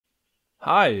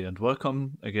Hi, and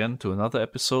welcome again to another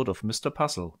episode of Mr.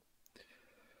 Puzzle.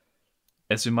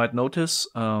 As you might notice,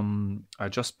 I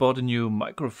just bought a new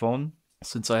microphone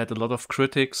since I had a lot of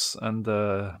critics and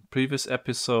previous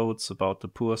episodes about the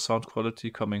poor sound quality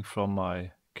coming from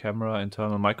my camera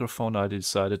internal microphone. I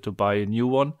decided to buy a new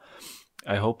one.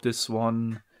 I hope this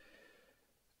one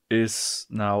is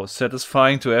now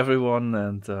satisfying to everyone,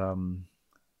 and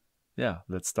yeah,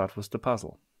 let's start with the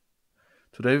puzzle.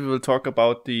 Today we will talk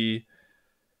about the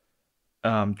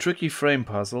tricky frame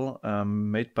puzzle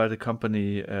made by the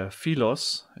company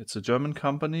Philos. It's a German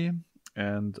company,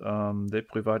 and they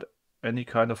provide any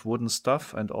kind of wooden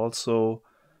stuff and also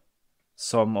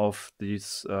some of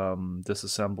these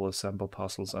disassemble, assemble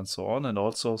puzzles and so on, and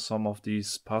also some of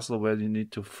these puzzle where you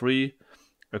need to free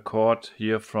a chord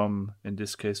here from, in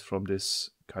this case, from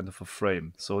this kind of a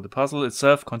frame. So the puzzle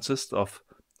itself consists of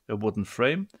a wooden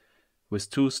frame with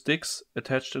two sticks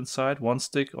attached inside. One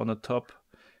stick on the top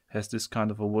has this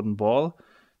kind of a wooden ball.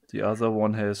 The other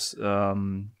one has a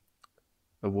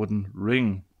wooden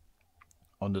ring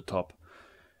on the top.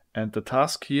 And the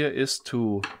task here is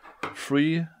to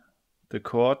free the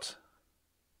chord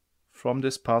from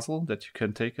this puzzle, that you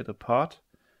can take it apart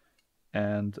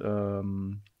and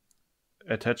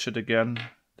attach it again,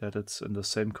 that it's in the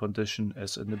same condition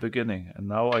as in the beginning. And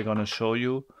now I'm gonna show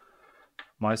you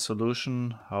my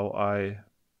solution, how I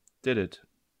did it.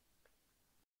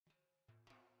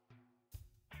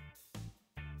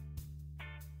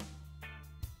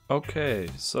 Okay,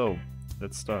 so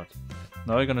let's start.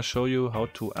 Now I'm gonna show you how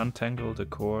to untangle the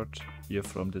cord here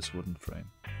from this wooden frame.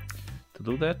 To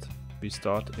do that, we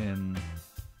start in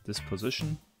this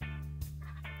position.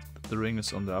 The ring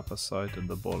is on the upper side and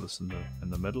the ball is in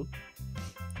the middle.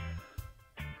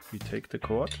 We take the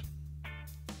cord,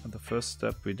 and the first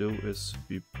step we do is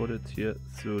we put it here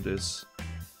through this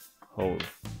hole.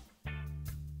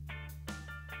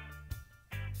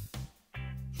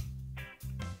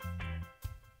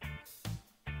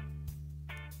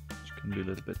 Can be a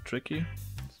little bit tricky.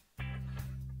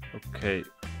 Okay,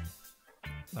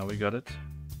 now we got it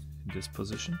in this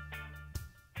position.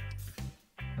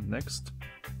 And next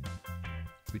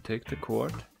we take the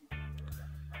cord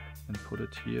and put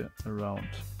it here around,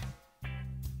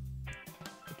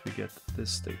 that we get this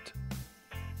state.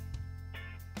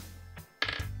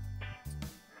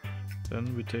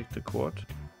 Then we take the cord,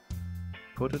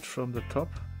 put it from the top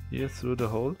here through the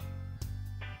hole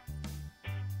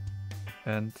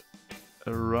and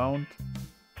around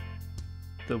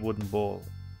the wooden ball,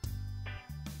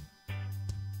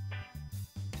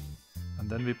 and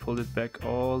then we pull it back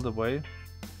all the way.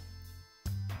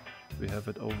 We have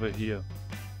it over here.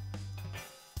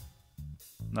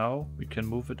 Now we can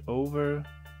move it over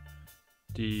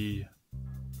the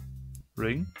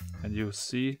ring, and you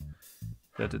see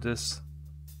that it is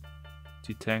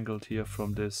detangled here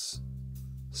from this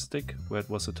stick where it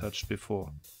was attached before,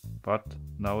 but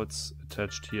now it's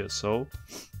attached here. So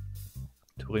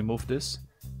to remove this,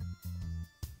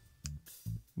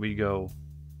 we go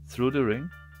through the ring,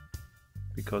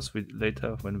 because we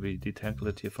later, when we detangle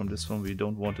it here from this one, we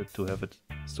don't want it to have it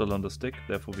still on the stick.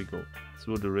 Therefore we go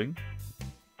through the ring,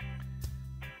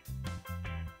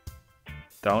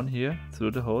 down here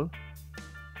through the hole,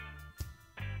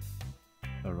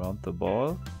 around the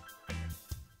ball,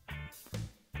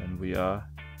 and we are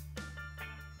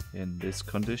in this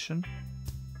condition.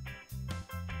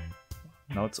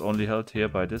 Now it's only held here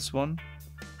by this one,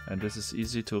 and this is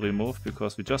easy to remove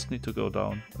because we just need to go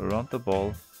down around the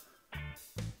ball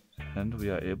and we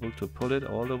are able to pull it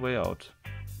all the way out.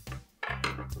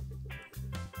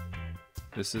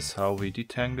 This is how we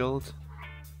detangled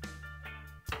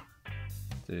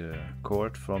the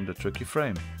cord from the tricky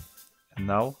frame. And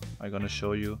now I'm gonna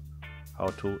show you how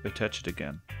to attach it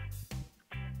again.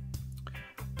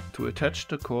 To attach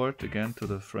the cord again to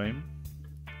the frame,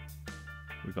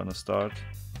 we're gonna start,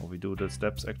 or we do the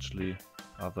steps actually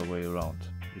other way around.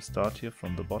 We start here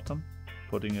from the bottom,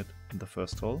 putting it in the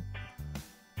first hole,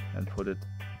 and put it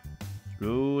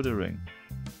through the ring,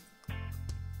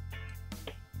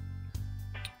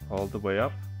 all the way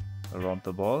up, around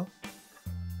the ball,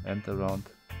 and around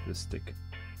the stick.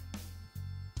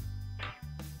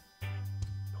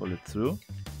 Pull it through,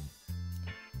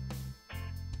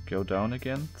 go down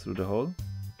again through the hole,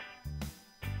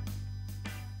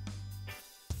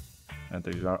 and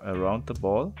around the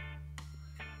ball,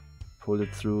 pull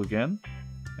it through again,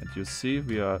 and you see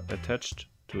we are attached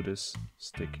to this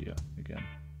stick here again,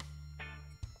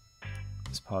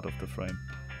 this part of the frame.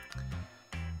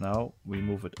 Now we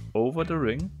move it over the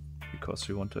ring, because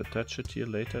we want to attach it here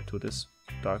later to this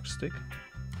dark stick,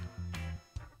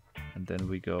 and then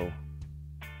we go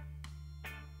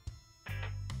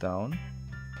down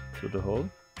through the hole,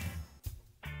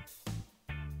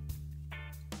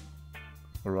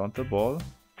 around the ball,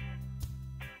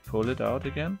 pull it out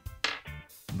again.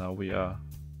 Now we are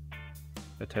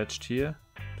attached here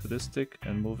to this stick,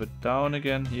 and move it down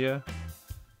again here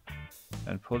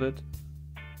and pull it,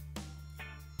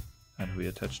 and we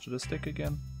attach to the stick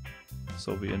again.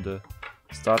 So we're in the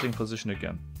starting position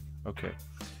again. Okay,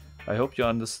 I hope you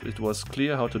understood. It was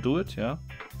clear how to do it. Yeah,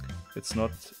 it's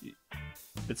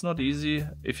not easy.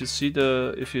 If you see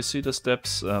the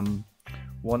steps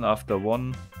one after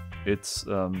one, it's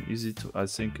easy to. I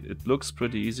think it looks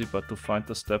pretty easy, but to find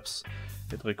the steps,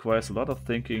 it requires a lot of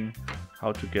thinking.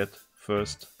 How to get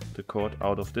first the cord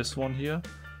out of this one here,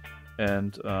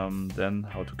 and then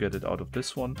how to get it out of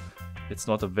this one. It's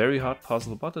not a very hard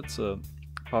puzzle, but it's a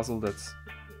puzzle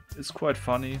it's quite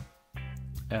funny,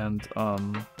 and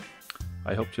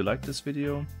I hope you liked this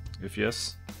video. If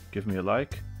yes, give me a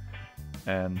like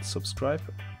and subscribe.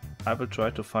 I will try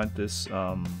to find this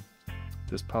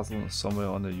this puzzle somewhere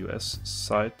on the US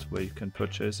site where you can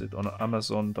purchase it. On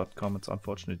Amazon.com it's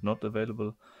unfortunately not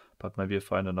available, but maybe I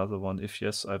find another one. If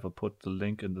yes, I will put the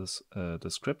link in this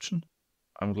description.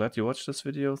 I'm glad you watched this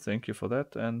video. Thank you for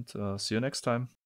that, and see you next time.